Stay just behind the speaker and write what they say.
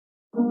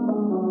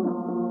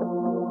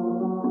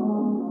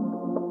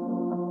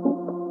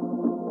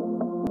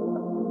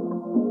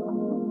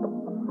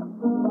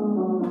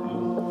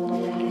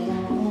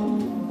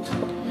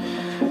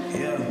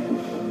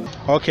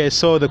Okay,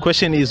 so the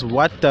question is,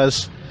 what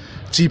does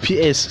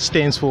GPS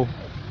stands for?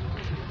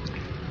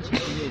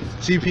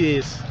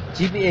 GPS.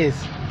 GPS.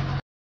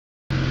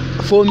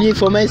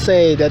 For my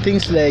side, I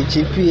think like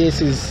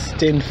GPS is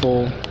stand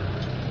for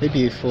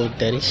maybe for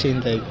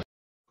direction, like.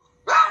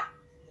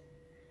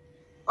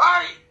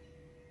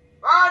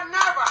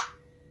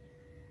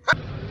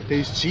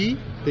 There's G,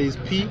 there's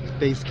P,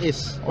 there's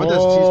S. What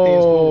does G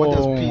stands for? What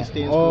does P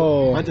stands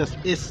for? What does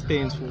S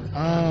stands for?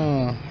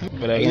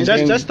 But I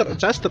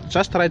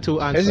Just try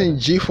to answer. Isn't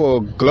G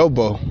for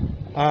global?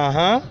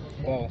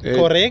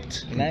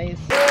 Correct. Nice.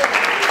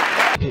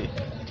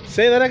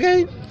 Say that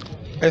again.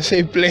 I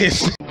say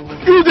place.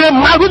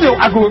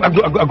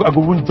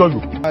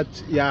 But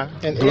yeah,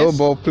 and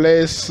Global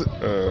place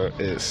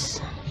is,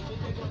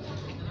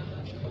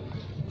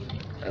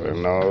 I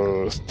don't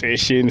know,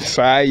 station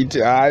site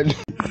and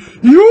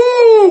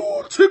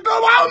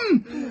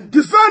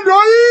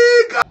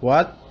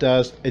what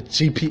does a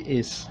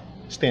GPS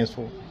stands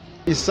for?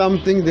 It's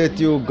something that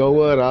you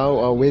go around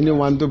or when you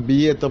want to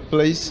be at a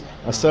place,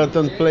 a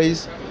certain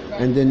place,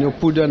 and then you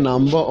put a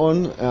number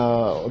on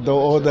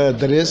the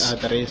address,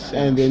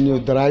 and then you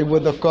drive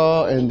with the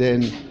car, and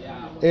then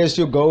as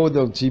you go,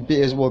 the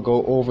GPS will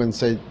go off and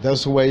say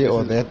this way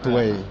or that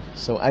way.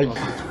 So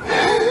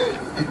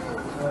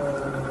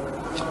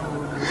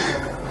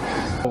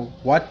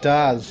what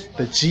does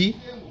the G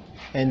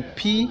and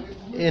P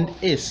and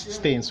S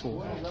stands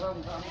for?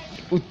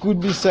 it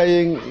could be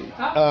saying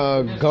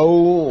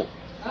go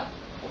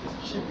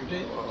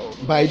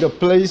by the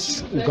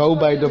place, in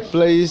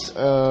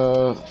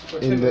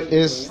the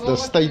S, the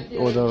state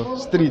or the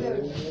street,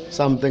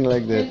 something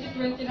like that.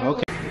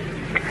 Okay.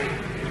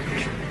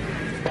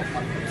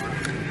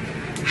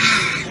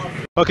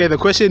 Okay, the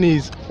question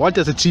is, what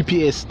does a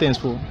GPS stands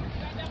for?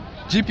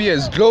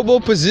 GPS,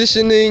 global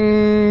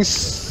positioning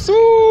system.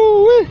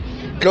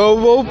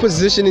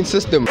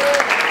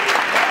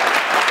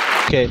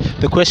 Okay,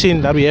 the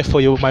question that we have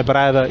for you, my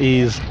brother,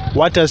 is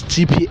what does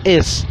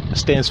GPS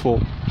stands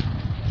for?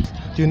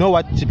 Do you know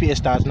what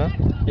GPS does, no?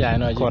 Yeah, I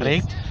know.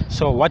 Correct.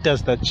 So what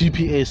does the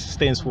GPS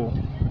stands for?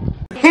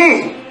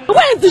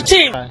 Where's the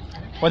G?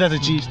 What does the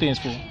G stands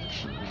for?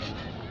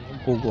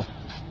 Google.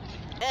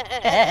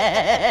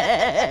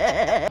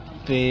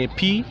 The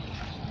P?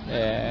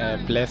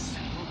 Bless.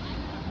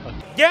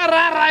 Get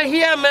out of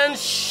here, man.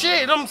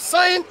 Shit, I'm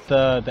saying.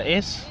 The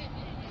S?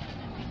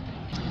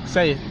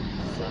 Say it.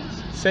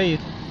 Say it.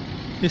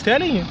 He's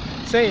telling you.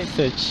 Say it.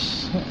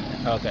 Search.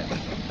 Okay.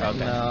 Okay.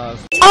 No.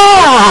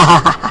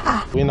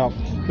 We know.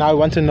 Now I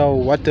want to know,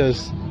 what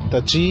does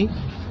the G?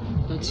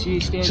 The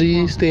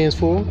G stands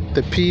for,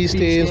 the P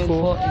stands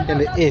for, and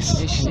the S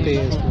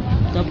stands for.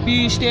 The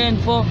P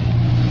stands for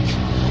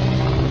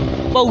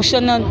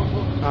Potion.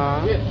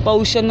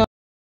 Potion.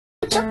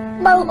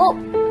 My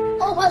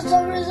my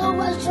stomach is so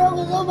much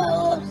stronger than my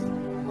arms.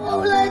 I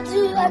would like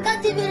to. I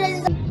can't even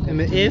raise it. And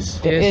the S?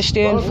 The S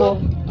stands for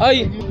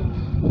Ay.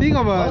 Think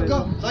about it.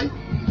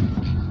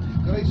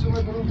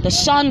 The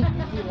sun.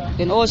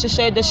 Can also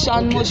say the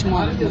sun much,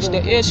 man. It's the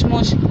S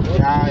much.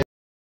 Yeah.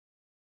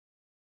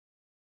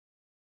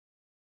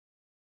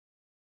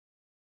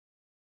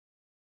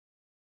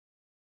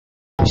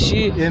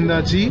 G. In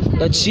the G?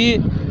 The G.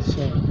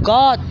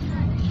 God.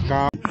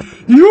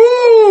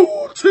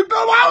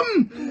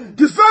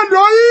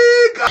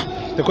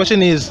 The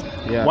question is,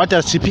 what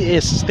does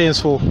GPS stands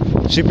for?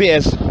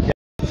 GPS.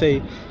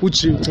 Say,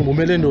 Uchi,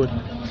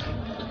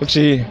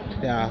 Uchi.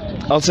 yeah.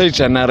 I'll say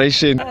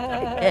generation.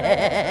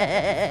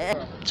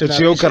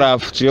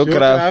 Geograph.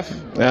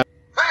 Yeah.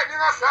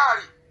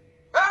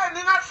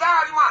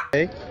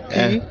 Okay.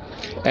 Yeah.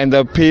 And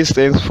the P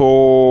stands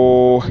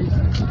for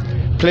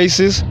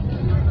places.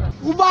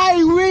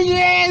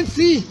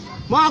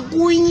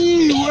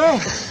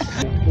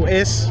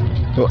 S?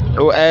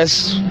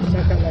 OS.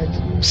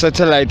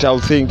 Satellite, I'll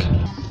think.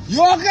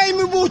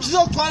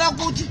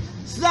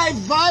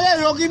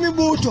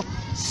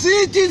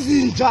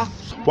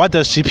 What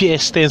does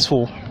GPS stands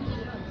for?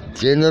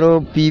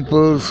 General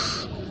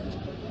People's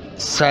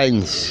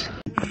Science.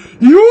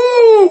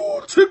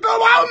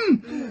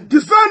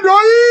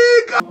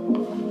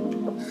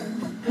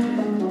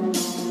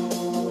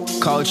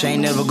 Culture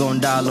ain't never gonna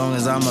die long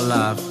as I'm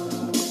alive.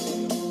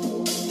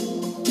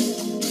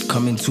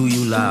 Coming to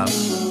you live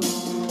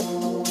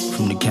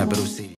from the capital city.